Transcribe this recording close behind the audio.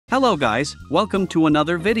Hello guys, welcome to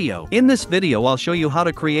another video. In this video I'll show you how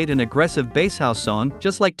to create an aggressive bass house song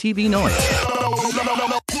just like TV noise.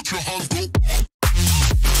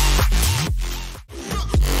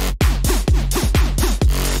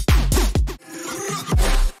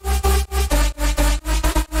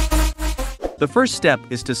 The first step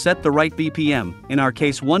is to set the right BPM, in our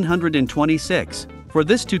case 126. For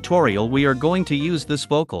this tutorial we are going to use this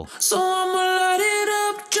vocal. So I'ma light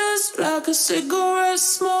it up just like a cigarette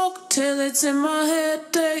smoke till it's in my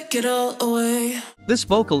head, take it all away. This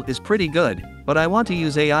vocal is pretty good, but I want to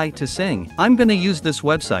use AI to sing. I'm gonna use this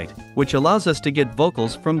website, which allows us to get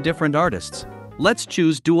vocals from different artists. Let's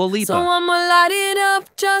choose Dua Lipa. So I'ma light it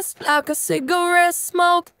up just like a cigarette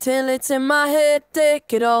smoke till it's in my head,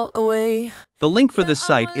 take it all away. The link for this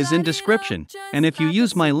site is in description, and if you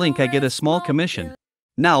use my link I get a small commission.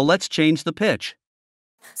 Now let's change the pitch.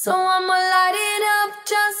 So I'ma light it up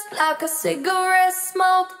just like a cigarette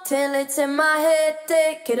smoke till it's in my head,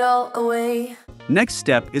 take it all away. Next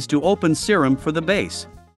step is to open Serum for the bass.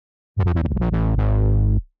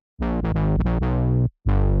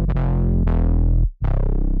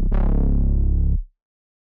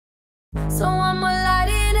 So I'ma light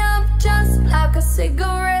it up just like a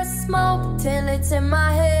cigarette smoke till it's in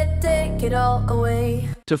my head, take it all away.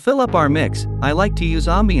 To fill up our mix, I like to use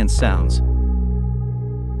ambience sounds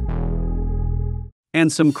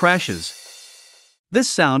and some crashes. This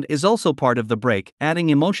sound is also part of the break, adding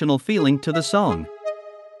emotional feeling to the song.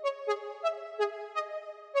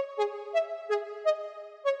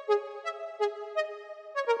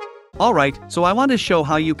 Alright, so I want to show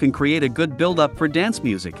how you can create a good build-up for dance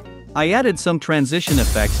music. I added some transition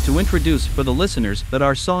effects to introduce for the listeners that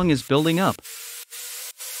our song is building up.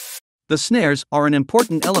 The snares are an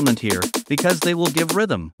important element here, because they will give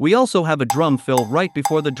rhythm. We also have a drum fill right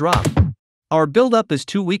before the drop. Our build-up is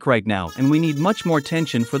too weak right now and we need much more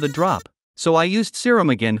tension for the drop. So I used Serum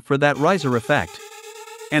again for that riser effect.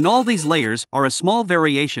 And all these layers are a small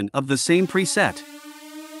variation of the same preset.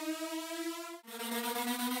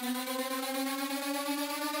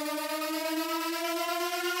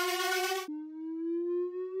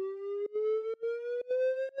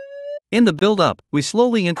 In the build-up, we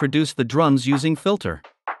slowly introduce the drums using filter.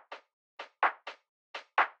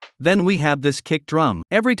 Then we have this kick drum.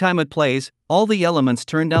 Every time it plays, all the elements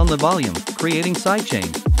turn down the volume, creating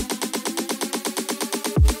sidechain.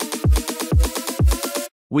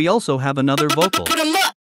 We also have another vocal.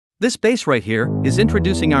 This bass right here is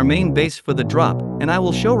introducing our main bass for the drop, and I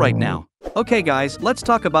will show right now. Okay guys, let's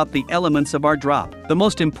talk about the elements of our drop. The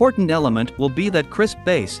most important element will be that crisp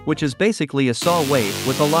bass, which is basically a saw wave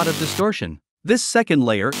with a lot of distortion. This second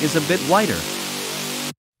layer is a bit wider.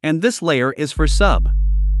 And this layer is for sub.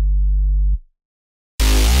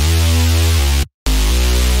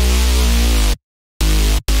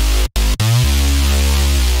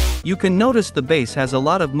 You can notice the bass has a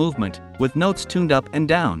lot of movement, with notes tuned up and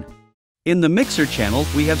down. In the mixer channel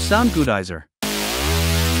we have Soundgoodizer.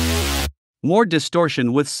 More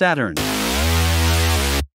distortion with Saturn.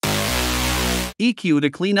 EQ to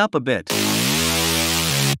clean up a bit.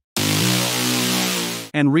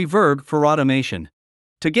 And reverb for automation.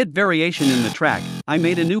 To get variation in the track, I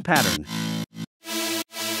made a new pattern.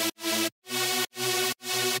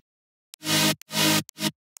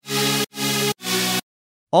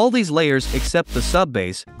 All these layers except the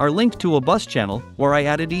sub-bass are linked to a bus channel where I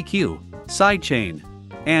added EQ, sidechain,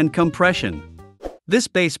 and compression. This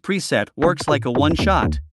bass preset works like a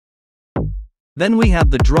one-shot. Then we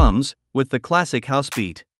have the drums, with the classic house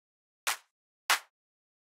beat.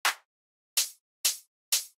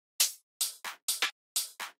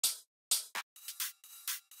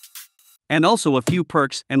 And also a few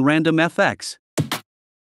perks and random FX.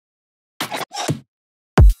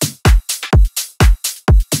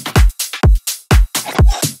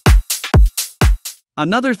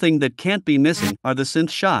 Another thing that can't be missing are the synth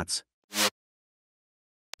shots.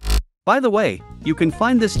 By the way, you can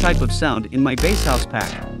find this type of sound in my bass house pack.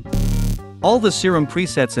 All the Serum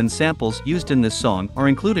presets and samples used in this song are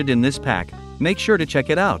included in this pack, make sure to check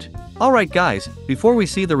it out. Alright guys, before we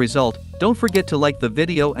see the result, don't forget to like the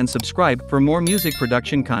video and subscribe for more music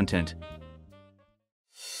production content.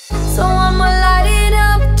 So I'ma light it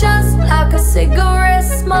up just like a cigarette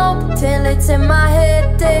smoke till it's in my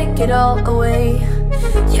head, take it all away.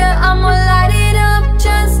 Yeah, I'ma light it up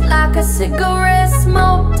just like a cigarette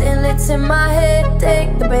smoke till it's in my head,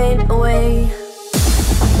 take the pain away.